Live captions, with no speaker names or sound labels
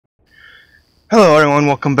Hello everyone,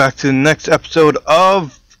 welcome back to the next episode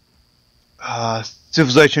of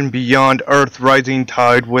Civilization Beyond Earth Rising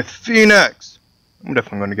Tide with Phoenix! I'm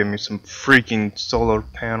definitely going to give me some freaking solar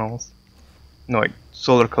panels. No, like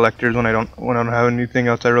solar collectors when I don't have anything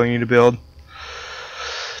else I really need to build.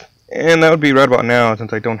 And that would be right about now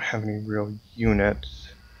since I don't have any real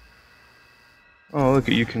units. Oh, look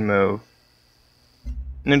at you can move.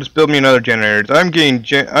 And then just build me another generator. I'm getting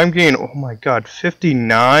oh my god,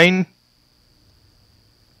 59?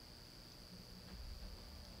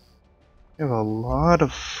 I have a lot of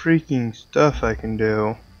freaking stuff I can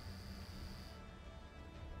do.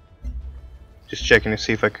 Just checking to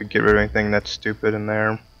see if I could get rid of anything that's stupid in there.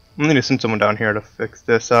 I'm going to send someone down here to fix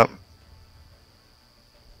this up.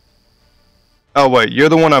 Oh wait, you're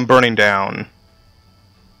the one I'm burning down.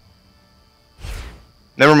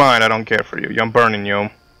 Never mind, I don't care for you. I'm burning you.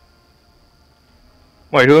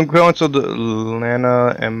 Wait, who canceled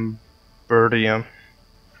Lana and Bertium?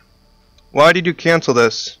 Why did you cancel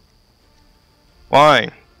this? Why?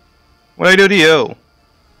 What did I do to you?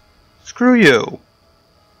 Screw you.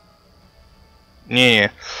 Yeah.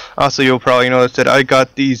 Also, you'll probably notice that I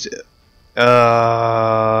got these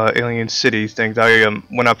alien cities things. I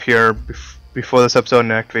went up here before this episode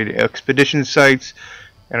and activated expedition sites,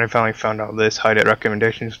 and I finally found out this hide at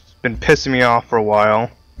recommendations. It's been pissing me off for a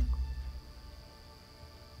while.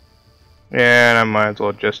 And I might as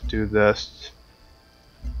well just do this.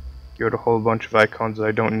 Give it a whole bunch of icons that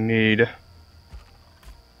I don't need.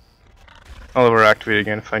 I'll overactivate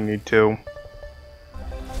again if I need to. I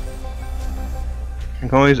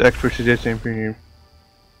can always expert suggesting premium.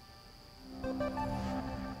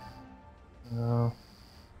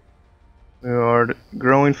 We are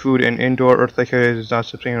growing food in indoor Earth-like areas is not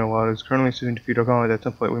sustainable. While it is currently suited to feed our colony, at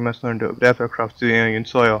some point we must learn to adapt our crops to the alien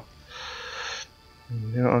soil.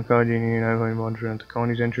 The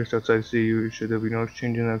colony's interest outside the sea, should there be no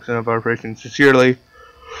change in the extent of our operations. Sincerely.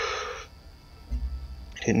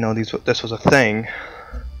 I didn't know this was a thing.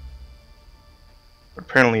 But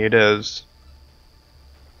apparently it is.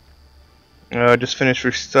 Just finished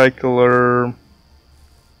recycler.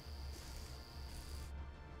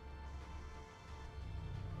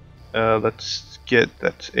 Let's get,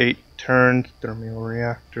 that's 8 turns, thermal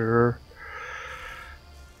reactor.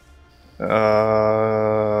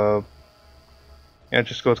 Yeah,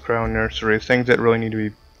 just go with cryo nursery. Things that really need to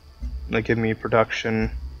be, like, give me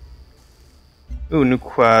production. Ooh, new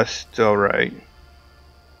quest, alright.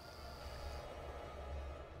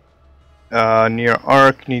 Near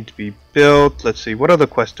Ark needs to be built. Let's see, what other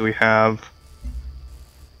quests do we have?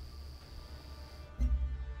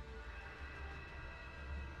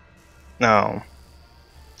 No.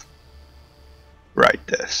 Right,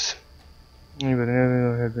 this. But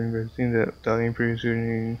has been seen that without any previous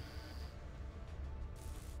shooting.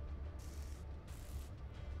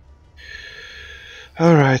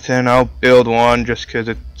 Alright then, I'll build one just because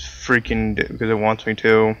because it wants me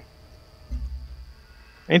to.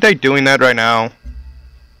 Ain't I doing that right now?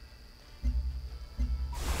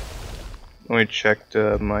 Let me check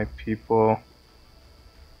my people.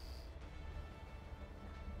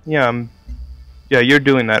 Yeah, yeah, you're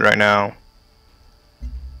doing that right now.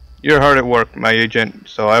 You're hard at work, my agent,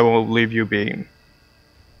 so I will leave you be.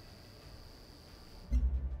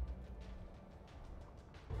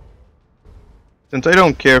 Since I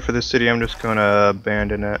don't care for the city, I'm just gonna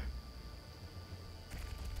abandon it.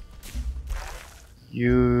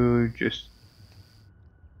 You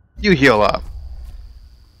heal up.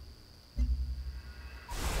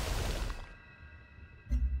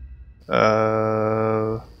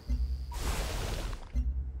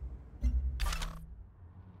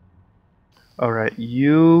 Alright,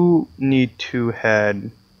 you need to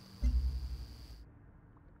head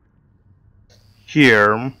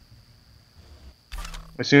here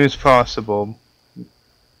as soon as possible.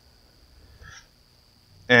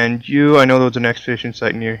 And you, I know there was an expedition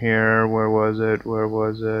site near here. Where was it? Where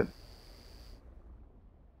was it?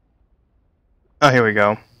 Ah, here we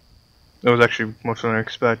go. It was actually most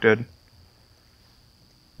unexpected.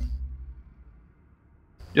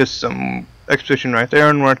 Just some expedition right there,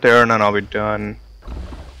 and then I'll be done.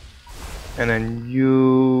 And then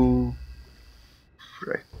you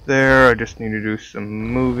right there. I just need to do some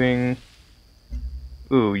moving.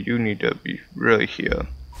 Ooh, you need to be really here.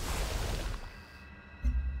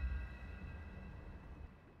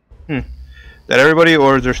 That everybody,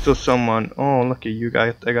 or is there still someone? Oh, look at you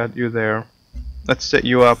guys! I got you there. Let's set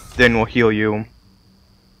you up, then we'll heal you.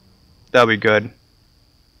 That'll be good.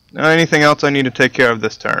 Anything else I need to take care of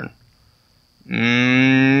this turn?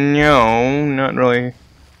 No, not really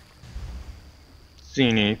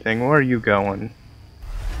seeing anything. Where are you going?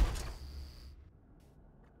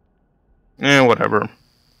 Whatever.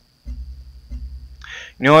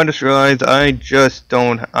 You know, I just realized I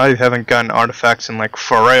haven't gotten artifacts in like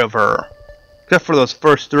forever. Except for those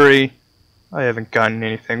first 3, I haven't gotten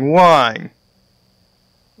anything. Why?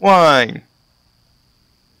 Why?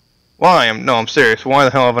 Why? I'm serious. Why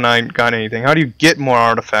the hell haven't I gotten anything? How do you get more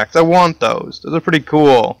artifacts? I want those. Those are pretty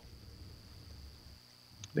cool.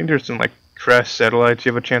 I think there's some like crashed satellites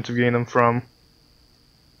you have a chance of getting them from.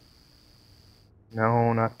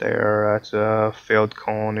 No, not there. That's a failed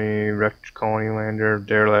colony, wrecked colony lander,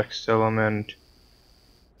 derelict settlement.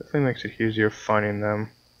 Definitely makes it easier finding them.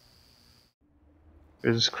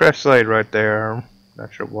 There's this crashed site right there.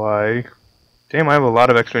 Not sure why. Damn, I have a lot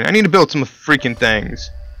of extra. I need to build some freaking things.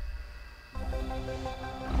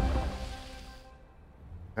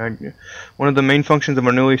 One of the main functions of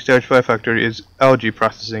our newly established factory is algae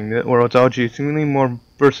processing. The world's algae is seemingly more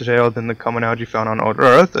versatile than the common algae found on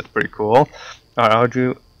Earth. That's pretty coll. Our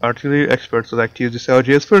artillery experts would like to use this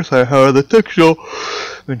algae as fertilizer. However, the textile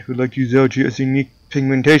would like to use algae as unique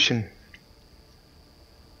pigmentation.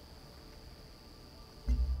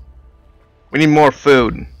 We need more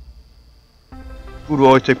food. Food will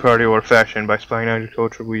always take priority over fashion. By supplying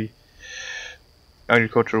agriculture, we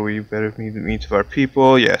better meet the needs of our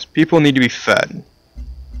people. Yes, people need to be fed.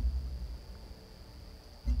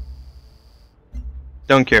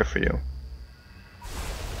 Don't care for you.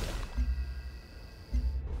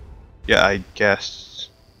 Yeah, I guess.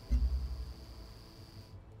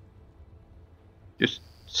 Just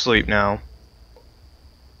sleep now.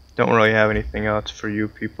 Don't really have anything else for you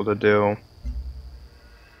people to do.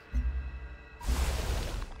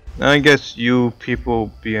 I guess you two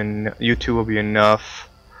will be enough.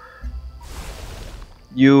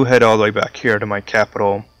 You head all the way back here to my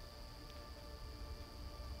capital.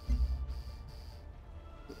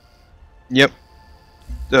 Yep,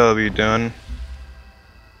 that'll be done.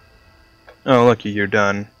 Oh, lucky you're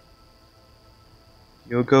done.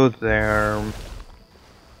 You'll go there.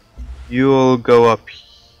 You'll go up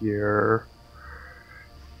here.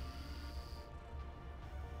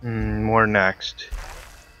 More next.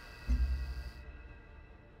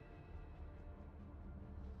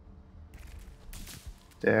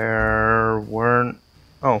 There weren't.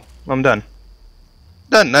 Oh, I'm done.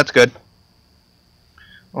 Done. That's good.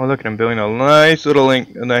 Oh, look at him building a nice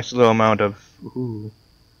little amount of. Ooh.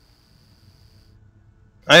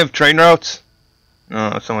 I have train routes.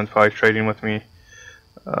 Oh, someone's probably trading with me.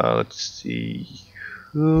 Let's see.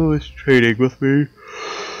 Who is trading with me?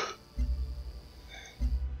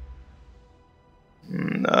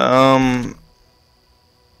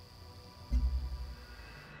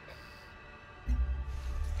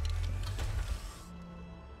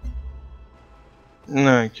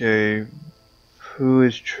 Okay. Who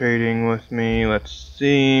is trading with me? Let's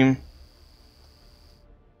see.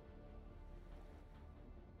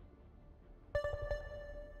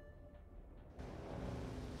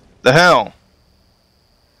 The hell?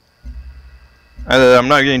 I'm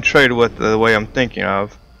not getting traded with the way I'm thinking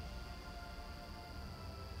of.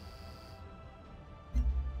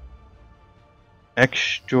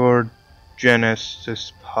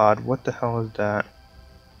 Extorgenesis pod. What the hell is that?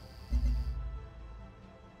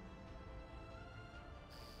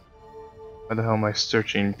 Why the hell am I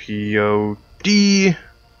searching? POD?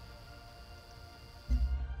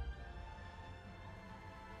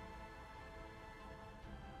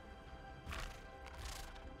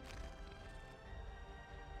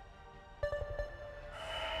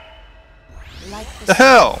 Like the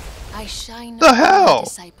hell? I shine the hell? My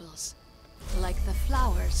disciples. Like the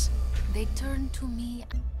flowers, they turn to me.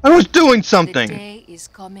 I was doing something. The day is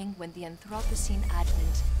coming when the Anthropocene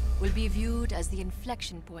Advent will be viewed as the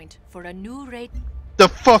inflection point for a new rate. The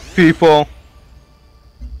fuck, people?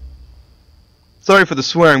 Sorry for the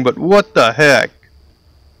swearing, but what the heck?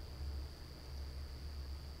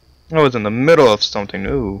 I was in the middle of something.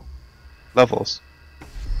 Ooh. Levels.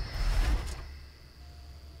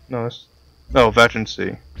 No, it's... Oh,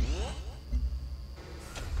 vacancy.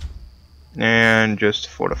 And just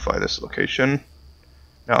fortify this location.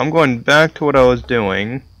 Now I'm going back to what I was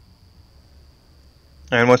doing.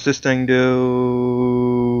 And what's this thing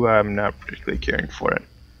do? I'm not particularly caring for it.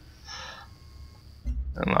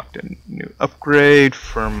 Unlocked a new upgrade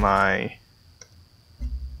for my...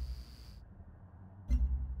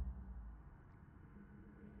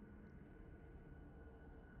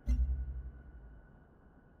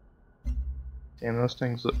 Damn, those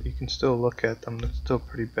things, you can still look at them, they're still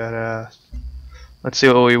pretty badass. Let's see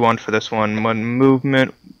what we want for this one. One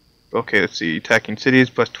movement. Okay, let's see. Attacking cities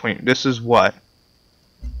plus 20. This is what?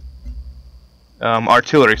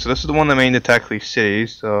 Artillery. So this is the one that mainly attacks these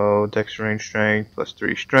cities. So dex range strength plus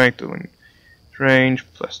 3 strength. range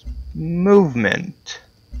plus movement.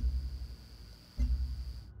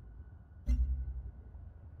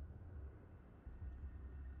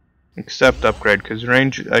 Except upgrade, because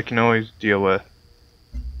range I can always deal with.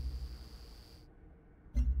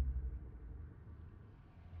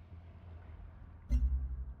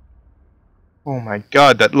 Oh my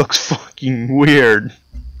god, that looks fucking weird.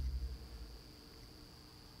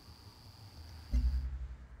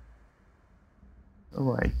 Oh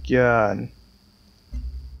my god.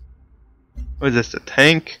 What is this, a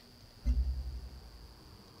tank?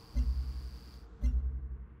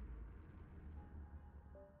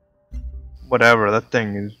 Whatever, that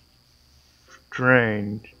thing is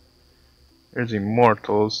strange. There's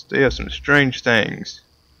immortals. They have some strange things.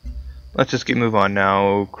 Let's just move on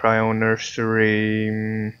now. Cryo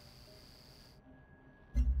nursery.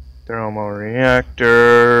 Thermal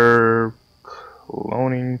reactor.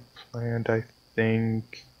 Cloning plant, I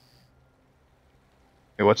think.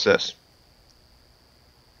 Hey, what's this?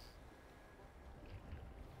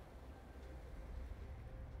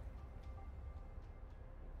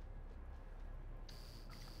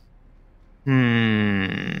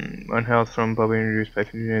 One health from public introduced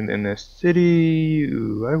packaging in this city.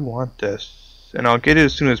 Ooh, I want this. And I'll get it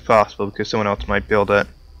as soon as possible because someone else might build it.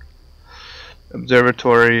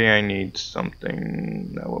 Observatory, I need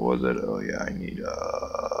something. Now, what was it? Oh yeah, I need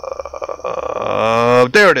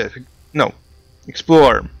there it is. No.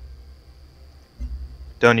 Explore.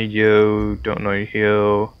 Don't need you, don't know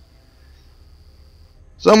you.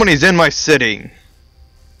 Somebody's in my city.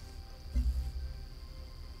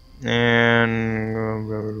 And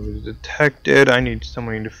was detected. I need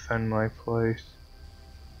somebody to defend my place.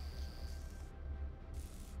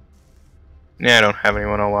 Yeah, I don't have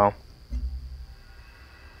anyone. Oh well.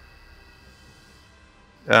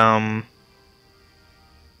 4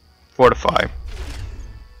 to 5.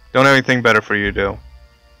 Don't have anything better for you to do.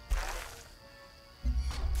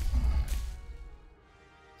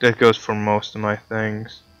 That goes for most of my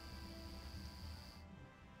things.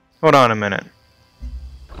 Hold on a minute.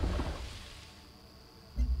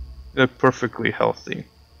 You look perfectly healthy.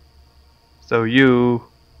 So you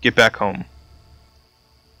get back home.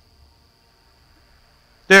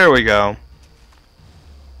 There we go.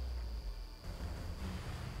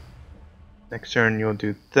 Next turn you'll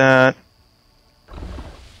do that.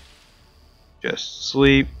 Just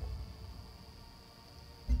sleep.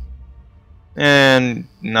 And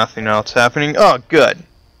nothing else happening. Oh, good.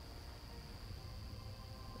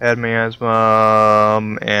 Add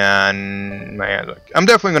miasma and miasma. I'm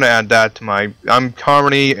definitely going to add that to my. I'm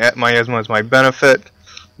currently at miasma as my benefit.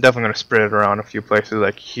 I'm definitely going to spread it around a few places,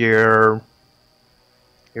 like here.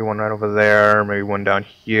 Maybe one right over there. Maybe one down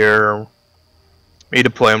here. Maybe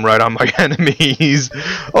deploy them right on my enemies.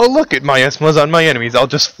 Oh, look at miasmas on my enemies. I'll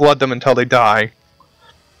just flood them until they die.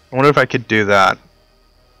 I wonder if I could do that.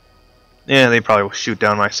 Yeah, they probably will shoot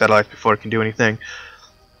down my satellites before it can do anything.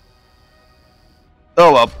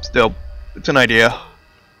 Oh well, still, it's an idea.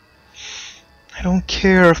 I don't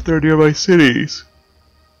care if they're nearby cities.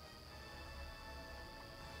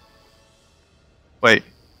 Wait.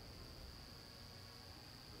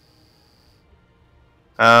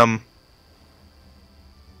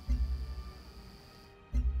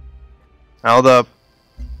 How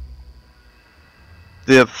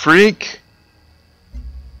the freak?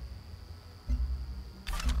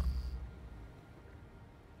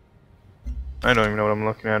 I don't even know what I'm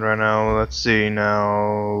looking at right now. Let's see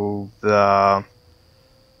now. The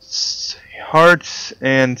Hearts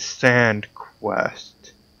and Sand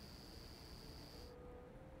quest.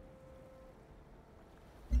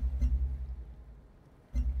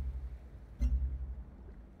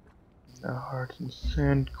 The Hearts and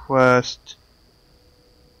Sand quest.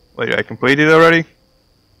 Wait, I completed it already?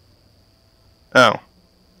 Oh.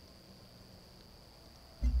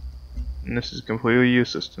 And this is completely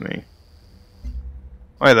useless to me.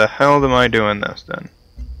 Why the hell am I doing this then?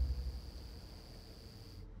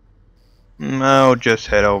 I'll just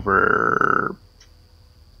head over.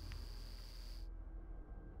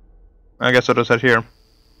 I guess I'll just head here.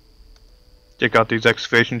 Check out these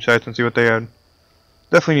excavation sites and see what they had.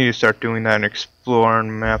 Definitely need to start doing that and explore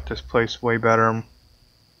and map this place way better.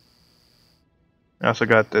 I also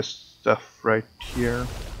got this stuff right here.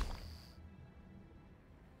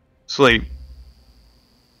 Sleep.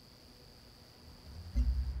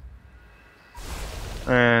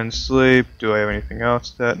 And sleep. Do I have anything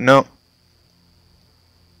else that? No.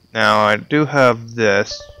 Now I do have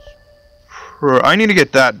this. I need to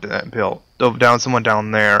get that built. Down someone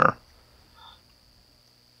down there.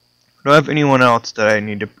 Do I have anyone else that I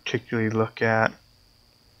need to particularly look at?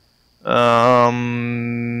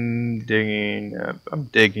 I'm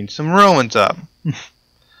digging some ruins up.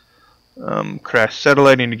 Crash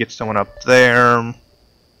satellite, need to get someone up there.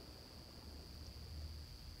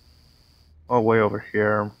 Oh, way over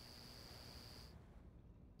here.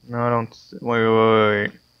 No, I don't.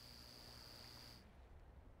 Wait.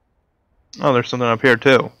 Oh, there's something up here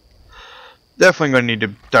too. Definitely gonna need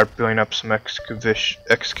to start building up some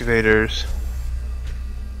excavators.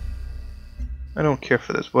 I don't care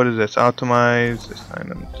for this. What is this? Optimize. Assign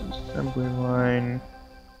them to the assembly line.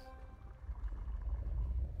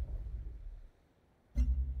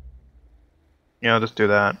 Yeah, let's do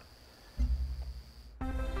that.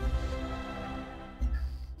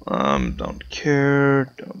 Don't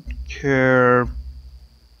care.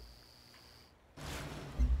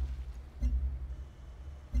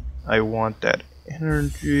 I want that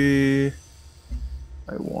energy.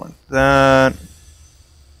 I want that.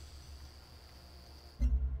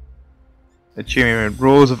 Achievement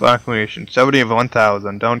rules of acclimation 70 of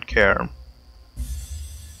 1000. Don't care.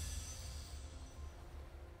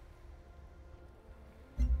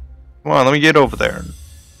 Come on, let me get over there.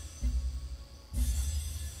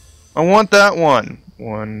 I want that one.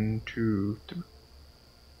 1, 2, 3.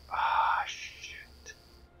 Ah, shit.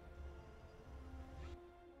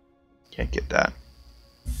 Can't get that.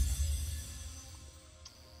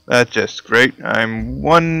 That's just great. I'm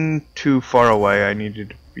one too far away. I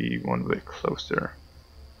needed to be one bit closer.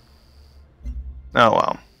 Oh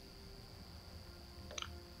well.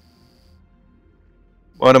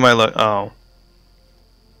 What am I oh.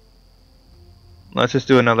 Let's just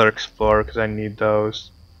do another explorer because I need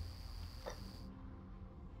those.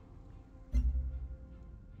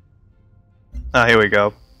 Ah, here we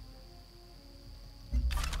go.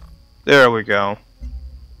 There we go.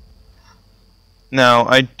 Now,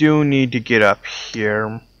 I do need to get up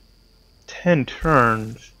here. 10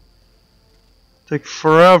 turns. It's like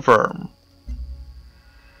forever.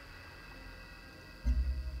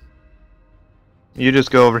 You just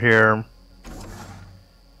go over here.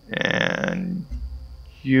 And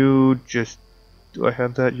you just... Do I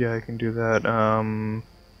have that? Yeah, I can do that.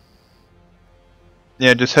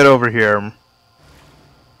 Yeah, just head over here.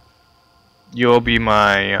 You'll be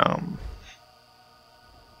my,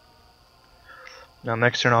 Now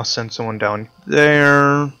next turn I'll send someone down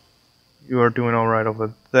there. You are doing alright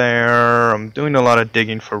over there. I'm doing a lot of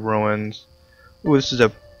digging for ruins. Ooh, this is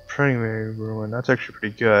a primary ruin. That's actually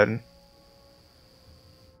pretty good.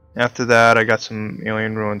 After that, I got some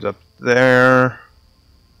alien ruins up there.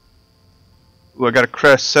 Ooh, I got a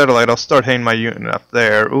crash satellite. I'll start hitting my unit up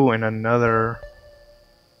there. Ooh, and another...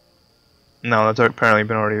 No, that's apparently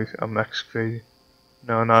been already excavated.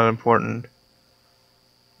 No, not important.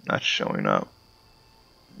 Not showing up.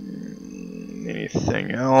 Anything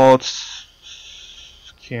else?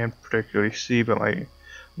 Can't particularly see, but I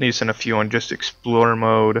need to send a few on just explorer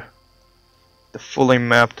mode. To fully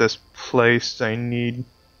map this place, I need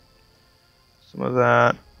some of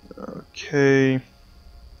that. Okay.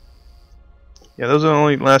 Yeah, those are the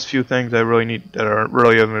only last few things I really need that are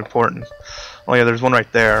really of importance. Oh yeah, there's one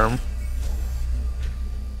right there.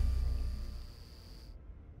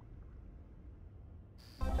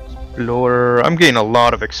 Explorer. I'm getting a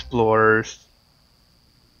lot of explorers.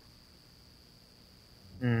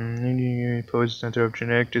 Pose center of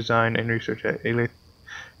genetic design and research at a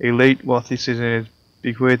late wealthy citizen is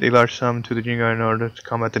bequeathed a large sum to the Gene Guard in order to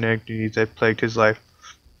combat the genetic disease that plagued his life.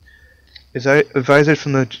 His advisors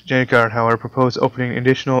from the Gene Guard, however, proposed opening an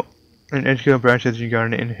educational branch of the Gene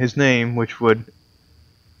Guard in his name, which would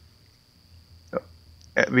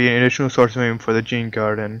be an additional source of income for the Gene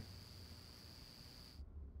Garden.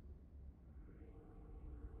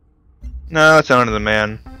 No, that's under the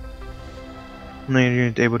man. The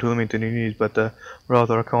unit is able to limit the needs, but the wealth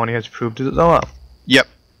of our colony has proved it. Oh well. Yep.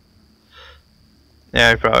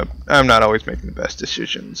 Yeah, I'm not always making the best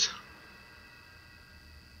decisions.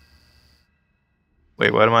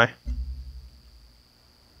 Wait, what am I?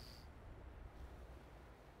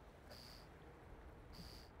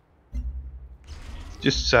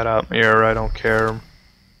 Just set up here, I don't care.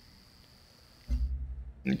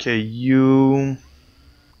 Okay, you...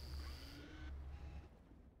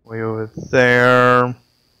 Way over there.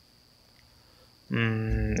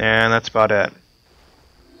 And that's about it.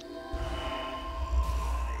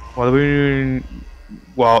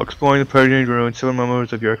 While exploring the Persian ruins, several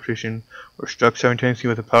members of your expedition were struck simultaneously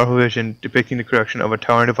with a powerful vision depicting the creation of a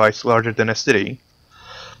towering device larger than a city.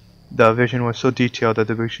 The vision was so detailed that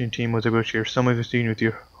the expedition team was able to share some of the scene with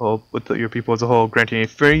your people as a whole, granting a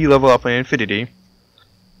free level up in infinity.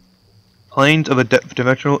 Planes of a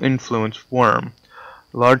dimensional influence worm.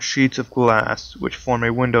 Large sheets of glass, which form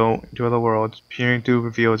a window into other worlds, peering through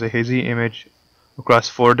reveals a hazy image across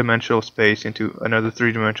four-dimensional space into another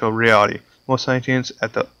three-dimensional reality. Most scientists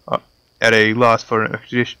at a loss for an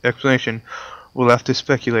explanation will have to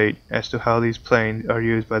speculate as to how these planes are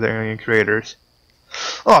used by the alien creators.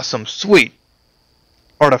 Awesome, sweet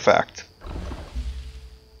artifact.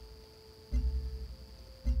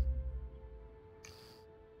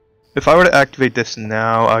 If I were to activate this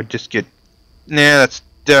now, I'd just get... Nah, that's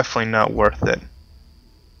definitely not worth it.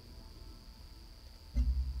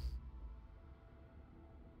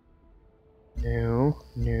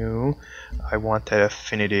 No. I want that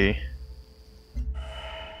affinity.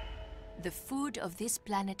 The food of this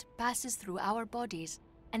planet passes through our bodies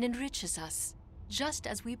and enriches us, just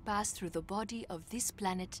as we pass through the body of this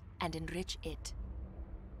planet and enrich it.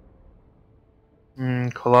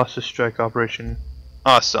 Colossus Strike Operation.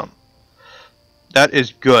 Awesome. That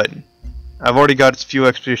is good. I've already got a few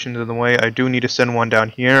expeditions in the way. I do need to send one down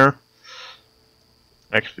here.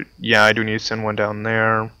 Yeah, I do need to send one down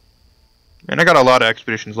there. And I got a lot of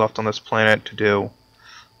expeditions left on this planet to do.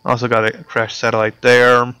 Also got a crash satellite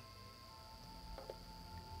there.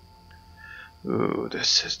 Ooh,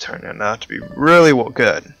 this is turning out to be really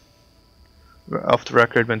good. Off the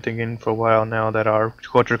record, been thinking for a while now that our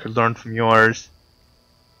culture could learn from yours.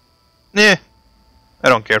 I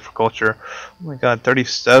don't care for culture. Oh my god,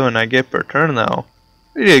 37 I get per turn now.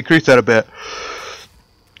 I need to increase that a bit.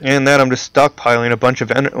 And that I'm just stockpiling a bunch of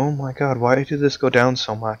energy. Oh my god, why did this go down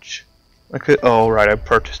so much? I could. Oh right, I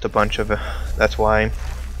purchased a bunch of it. That's why.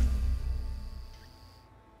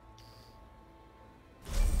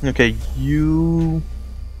 Okay, you.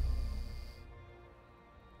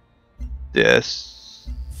 This.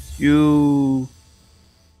 You.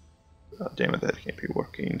 Oh, damn it, that can't be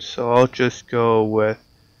working. So I'll just go with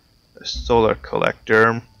a solar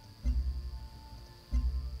collector.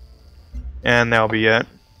 And that'll be it.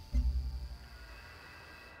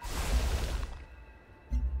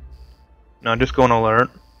 Now just go on alert.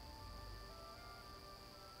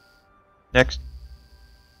 Next.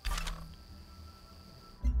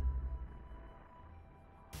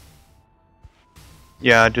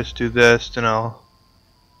 Yeah, just do this, and I'll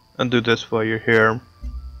do this while you're here.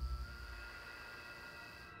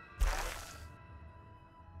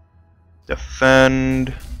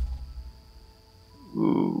 Defend.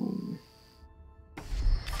 Ooh.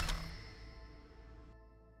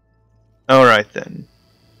 Alright then.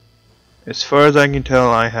 As far as I can tell,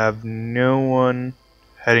 I have no one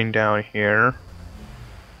heading down here.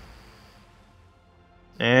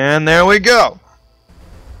 And there we go!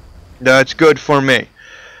 That's good for me.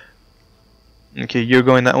 Okay, you're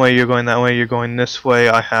going that way, you're going that way, you're going this way.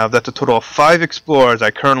 That's a total of 5 explorers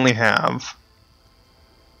I currently have.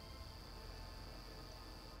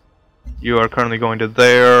 You are currently going to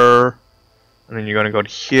there, and then you're going to go to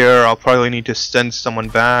here. I'll probably need to send someone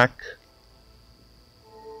back.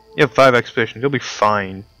 You have 5 expeditions, you'll be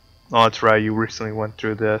fine. Oh, that's right, you recently went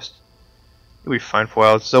through this. You'll be fine for a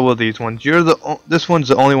while. So will these ones. This one's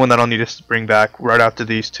the only one that I'll need to bring back right after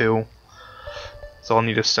these two. So I'll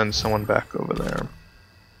need to send someone back over there.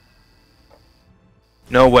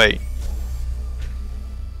 No, wait.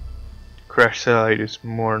 Crash satellite is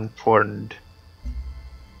more important.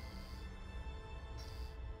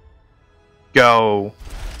 Go.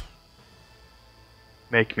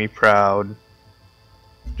 Make me proud.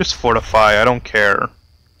 Just fortify, I don't care.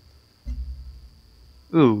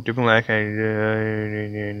 Ooh, diplomatic.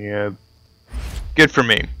 Good for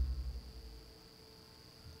me.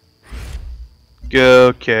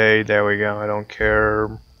 Okay, there we go. I don't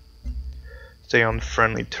care. Stay on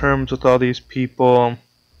friendly terms with all these people.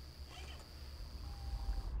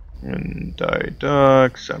 And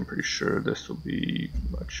ducks. I'm pretty sure this will be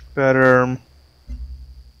much better.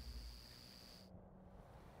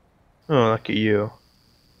 Oh, look at you.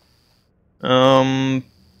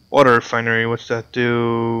 Water refinery, what's that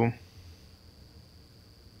do?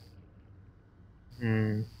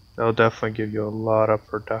 That'll definitely give you a lot of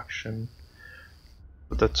production.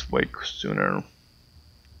 But that's way sooner.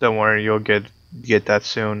 Don't worry, you'll get that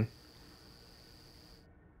soon.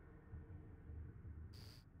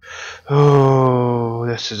 Oh,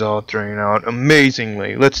 this is all turning out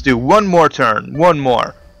amazingly. Let's do one more turn. One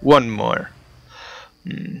more.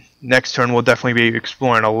 Next turn we'll definitely be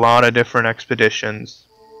exploring a lot of different expeditions.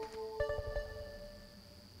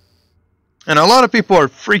 And a lot of people are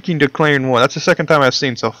freaking declaring war. That's the second time I've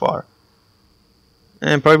seen so far.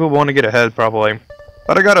 And probably want to get ahead, probably.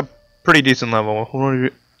 But I got a pretty decent level.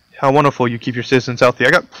 How wonderful you keep your citizens healthy. I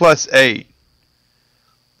got +8.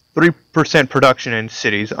 3% production in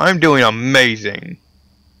cities. I'm doing amazing.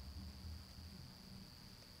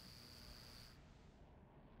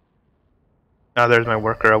 Ah, there's my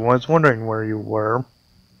worker. I was wondering where you were.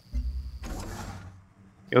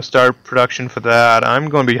 You'll start production for that. I'm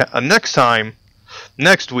going to be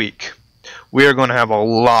next week. We are going to have a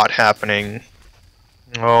lot happening.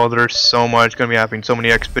 Oh, there's so much going to be happening. So many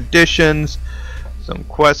expeditions, some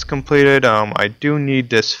quests completed. I do need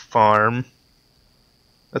this farm.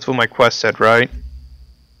 That's what my quest said, right?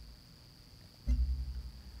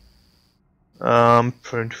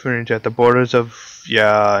 Fringe at the borders of.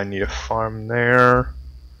 Yeah, I need a farm there.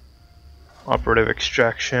 Operative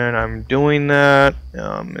extraction. I'm doing that.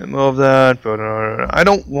 Move that, but I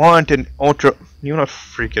don't want an ultra. You know,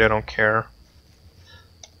 freak it. I don't care.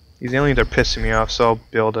 These aliens are pissing me off, so I'll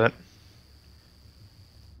build it.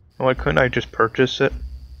 Why couldn't I just purchase it?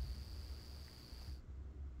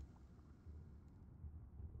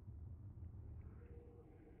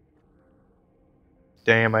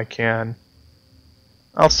 Damn, I can.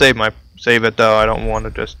 I'll save it though. I don't want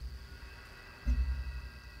to just.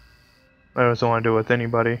 I don't want to do it with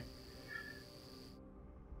anybody.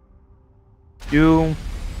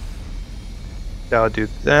 That'll do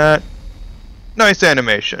that. Nice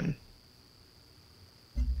animation.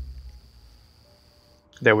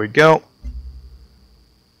 There we go.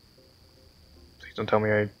 Please don't tell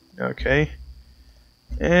me I. Okay.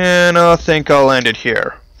 And I think I'll end it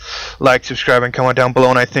here. Like, subscribe, and comment down below.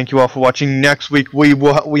 And I thank you all for watching. Next week we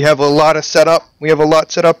have a lot of setup. We have a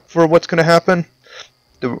lot set up for what's going to happen.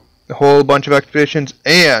 A whole bunch of expeditions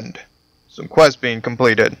and some quests being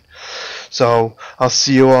completed. So I'll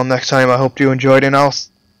see you all next time. I hope you enjoyed, and I'll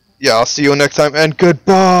see you next time. And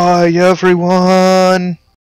goodbye, everyone.